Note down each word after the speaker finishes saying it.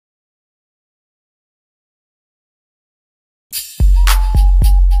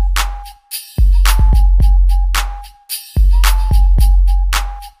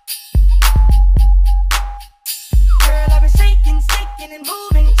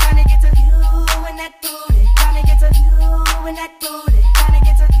that booty, tryna get to you and that booty, tryna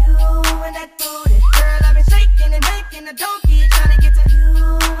get to you and that booty. Girl, I've been shaking and making a donkey, tryna get to you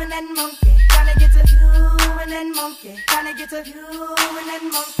and that monkey, tryna get to you and that monkey, tryna get to you and that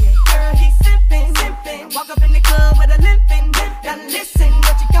monkey. Girl, he's simping, simping, walk up in the club with a limping. Now listen,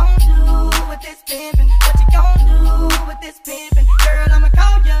 what you gon' do with this pimpin'? What you gon' do with this pimpin'? Girl, I'ma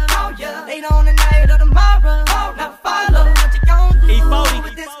call ya later on tonight or tomorrow. Now follow what you gon' do E-40,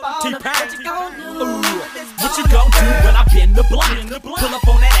 with this baller. What you gon' do with this baller? What you gon' do when I bend the block? Pull up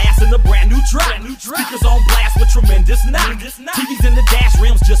on that ass in a brand new drop. Speakers on blast with tremendous knock. TVs in the dash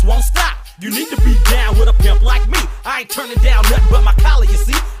rims just won't stop. You need to be down with a pimp like me. I ain't turning down nothing but my collar, you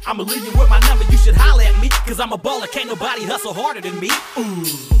see. I'ma leave you with my number, you should holler at me, cause I'm a baller, can't nobody hustle harder than me. Ooh.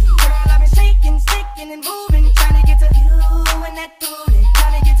 Girl, I've been shaking, sticking and moving, trying to get to you and that booty,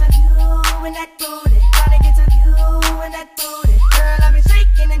 trying to get to you and that booty, trying to get to you and that booty. Girl, I've been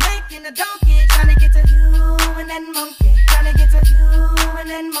shaking and making a donkey, trying to get to you and that monkey, trying to get to you and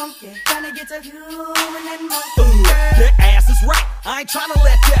that monkey, trying to get to you and that monkey. Ooh, that ass is right. I ain't tryna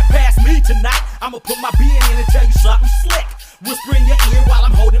let that pass me tonight. I'ma put my being in and tell you something slick. Whisper in your ear while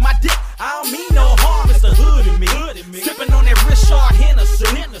I'm holding my dick. I don't mean no harm, it's the hood in me. Sipping on that Richard Hennessy.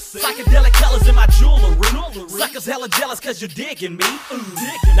 Psychedelic colors in my jewelry. Suckers hella jealous cause you're digging me.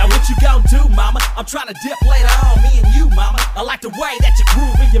 Now what you gon' do, mama? I'm tryna dip later on, me and you, mama. I like the way that you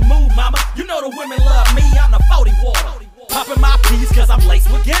groove and you move, mama. You know the women love me, I'm the 40 water. Popping my peas cause I'm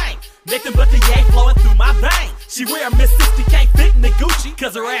laced with gang. Nothing but the yay flowing through my veins. She wear a Miss 60, can't fit in the Gucci,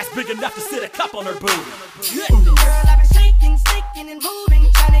 cause her ass big enough to sit a cup on her booty. Girl, I've been shaking, sticking and moving,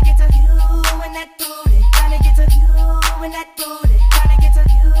 trying to get to you and that booty, trying to get to you and that booty, trying to get to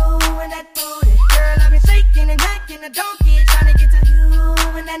you and that booty. Girl, I've been shaking and making a donkey, trying to get to you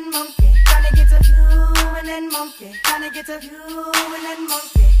and that monkey, trying to get to you and that monkey, trying to get to you and that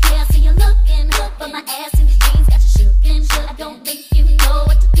monkey. Yeah, I see you looking, but my ass in these jeans got you shookin'. I don't think you know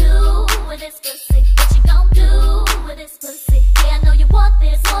what to do with this pussy. What you gon' do with this pussy? Yeah, I know you want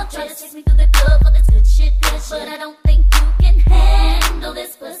this. Try to chase me through the club for this good shit, but I don't think you can handle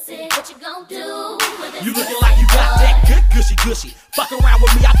this pussy. What you gon' do with this? You looking like you got that good gushy. Fuck around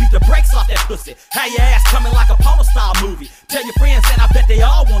with me, I beat the brakes off that pussy. Have your ass coming like a porno style movie. Tell your friends and I bet they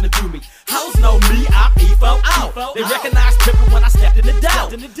all wanna do me. Hoes know me, I'm E-40. They recognize pimpin' when I stepped in the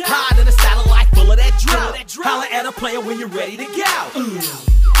door. Hide in a satellite full of that drill. Holler at a player when you're ready to go.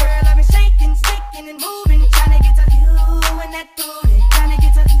 Girl, I've been shaking, sticking and moving, trying to get to you and that booty, trying to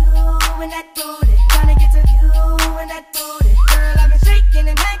get to you and that booty, trying to get to you and that booty. Girl, I've been shaking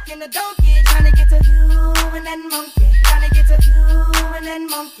and making a donkey, trying to get to you and that monkey, trying to get to you and that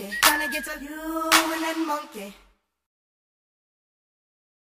monkey, trying to get to you and that monkey.